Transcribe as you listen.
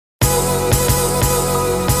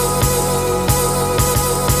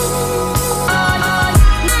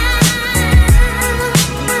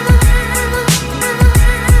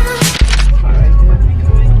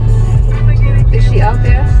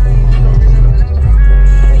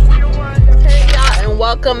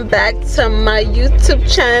welcome back to my YouTube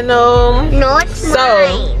channel. No, it's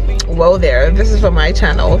mine. Whoa there, this is for my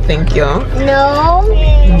channel. Thank you. No.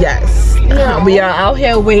 Yes. No. We are out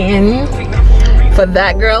here waiting for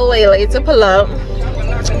that girl Lele to pull up.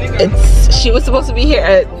 She was supposed to be here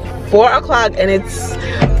at 4 o'clock and it's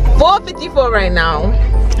 4:54 right now.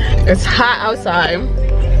 It's hot outside.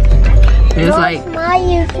 There's like my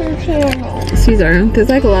YouTube channel. Caesar, there's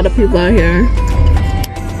like a lot of people out here.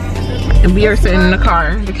 And we are sitting in the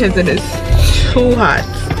car because it is too hot.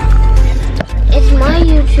 It's my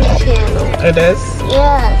YouTube channel. It is?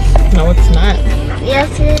 Yes. No, it's not.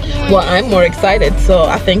 Yes, it is. Well, I'm more excited, so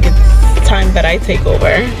I think it's time that I take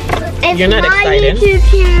over. It's You're not excited? It's my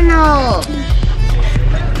YouTube channel.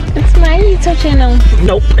 It's my YouTube channel.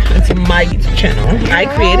 Nope, it's my YouTube channel. I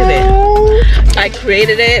created it. I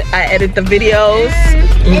created it. I edit the videos.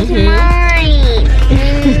 It's mine.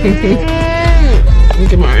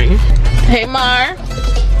 Good morning. Hey, Mar.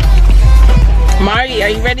 Mari, are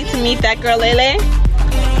you ready to meet that girl Lele?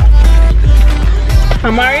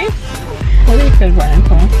 Huh, Mari? What is this running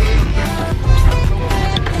for?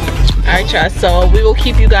 Alright, y'all, so we will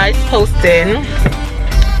keep you guys posted.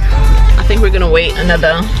 I think we're gonna wait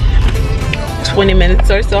another 20 minutes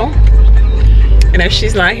or so. And if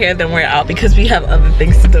she's not here, then we're out because we have other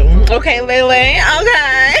things to do. Okay, Lele?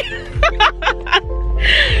 Okay.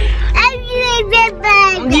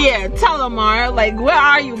 Yeah, tell her, Mar. Like, where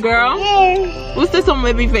are you, girl? What's this on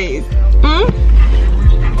baby face?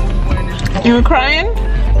 You crying?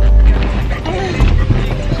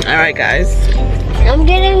 Alright, guys. I'm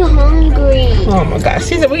getting hungry. Oh my gosh,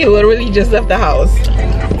 she said we literally just left the house.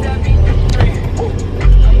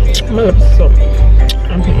 My lips are so...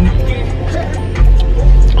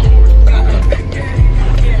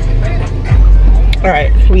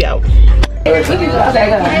 Alright, we out.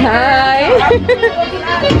 Hi.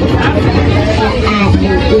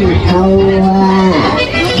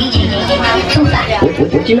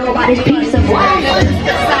 What you know about this piece of wine?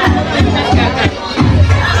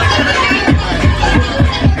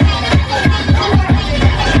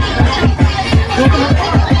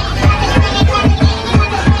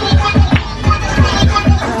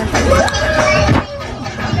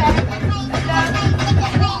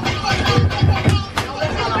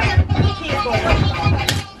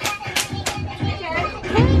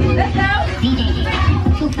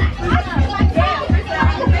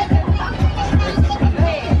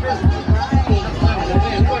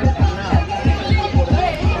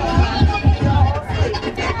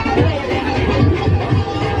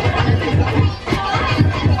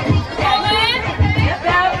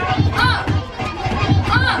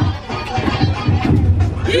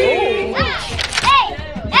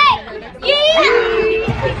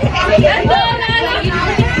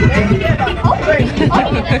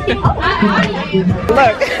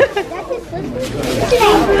 Look.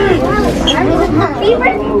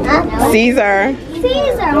 Caesar.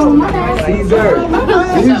 Caesar.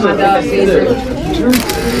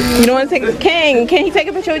 You don't want to take King? Can he take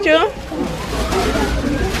a picture with you?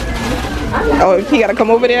 Oh, he gotta come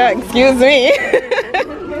over there. Excuse me.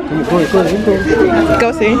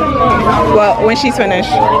 Go see. Well, when she's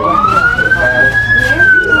finished.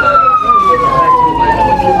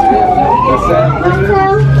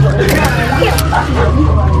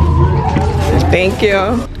 Thank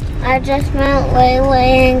you. I just met Lele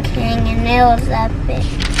and King and it was epic.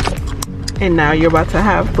 And now you're about to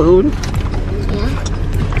have food? Yeah.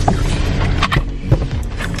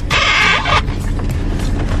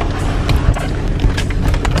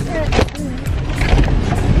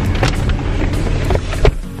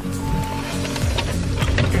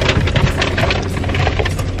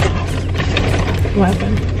 What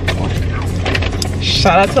happened?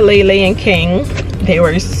 Shout out to Lele and King. They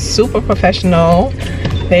were super professional.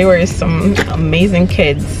 They were some amazing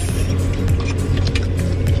kids.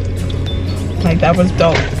 Like, that was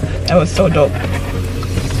dope. That was so dope.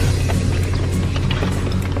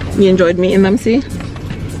 You enjoyed meeting them, see?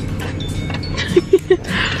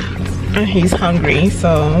 He's hungry,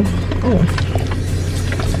 so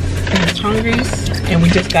he's hungry. And we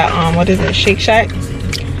just got what is it, Shake Shack?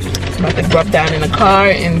 About to grub down in the car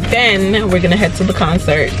and then we're gonna head to the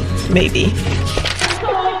concert, maybe.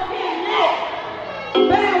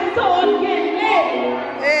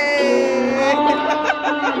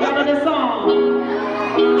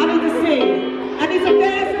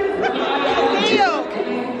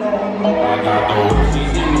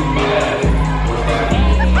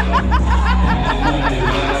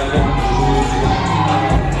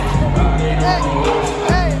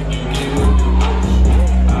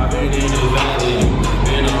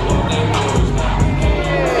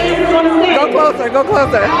 go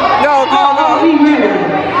closer. Go, go, go. Be ready.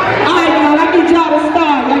 All right, y'all, I need y'all to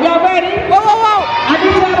start. Are y'all ready? Whoa, whoa, whoa. I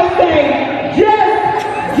need y'all to say,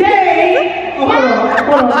 just Jay. Oh,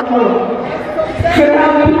 hold on. Can I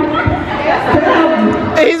help you?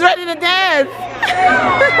 He's ready to dance.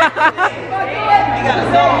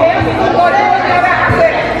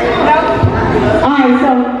 Alright, so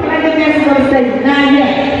can I get this on the stage? Not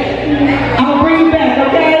yet. I'll bring you back,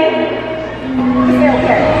 okay?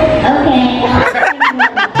 Okay.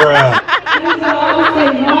 Bruh. These are all the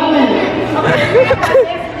same. 1 minute.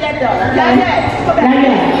 Not yet.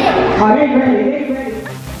 Oh, they ready.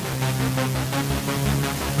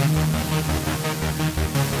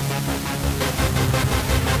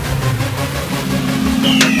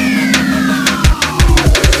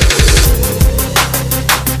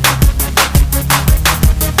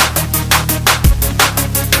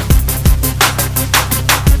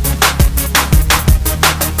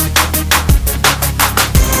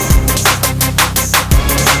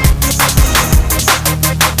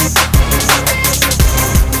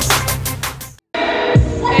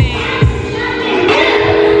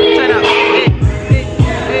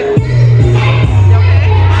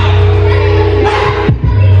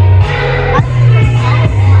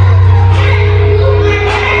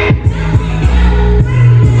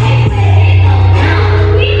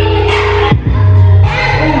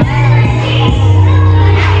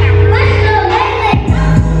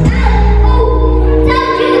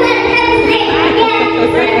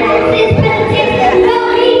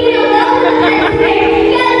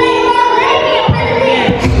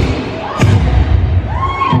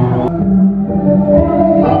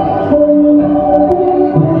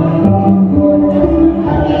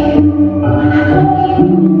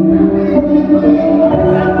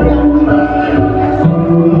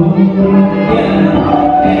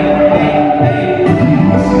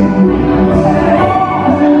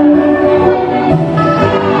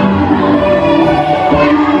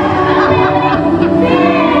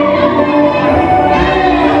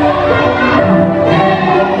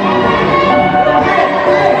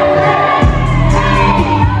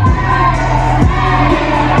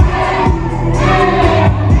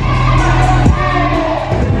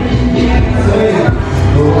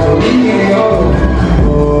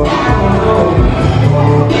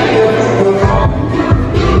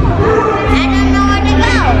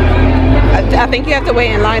 I think you have to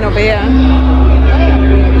wait in line over here.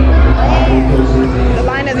 The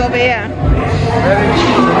line is over here.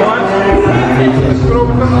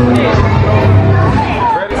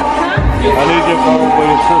 I need your phone for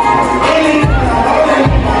your sister.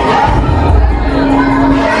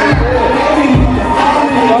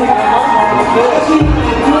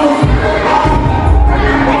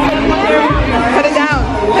 Put it down.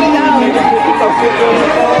 Put it down.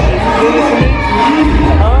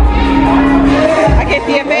 I can't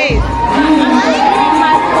see your face.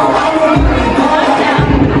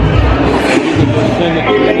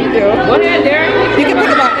 There you go. Go ahead, Derek. You can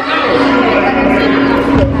pick it up.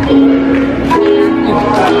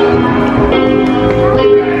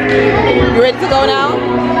 You ready to go now?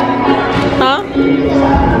 Huh?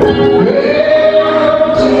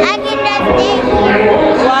 I can just stay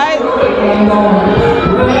What?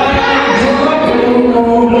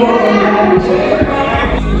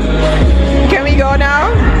 Can we go now?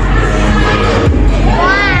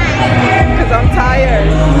 Why? Because I'm tired.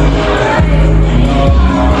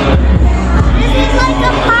 This is like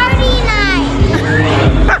a party night.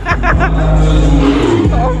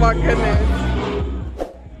 Oh my goodness.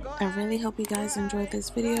 I really hope you guys enjoyed this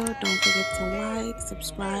video. Don't forget to like,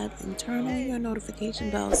 subscribe, and turn on your notification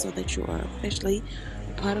bell so that you are officially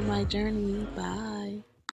a part of my journey. Bye.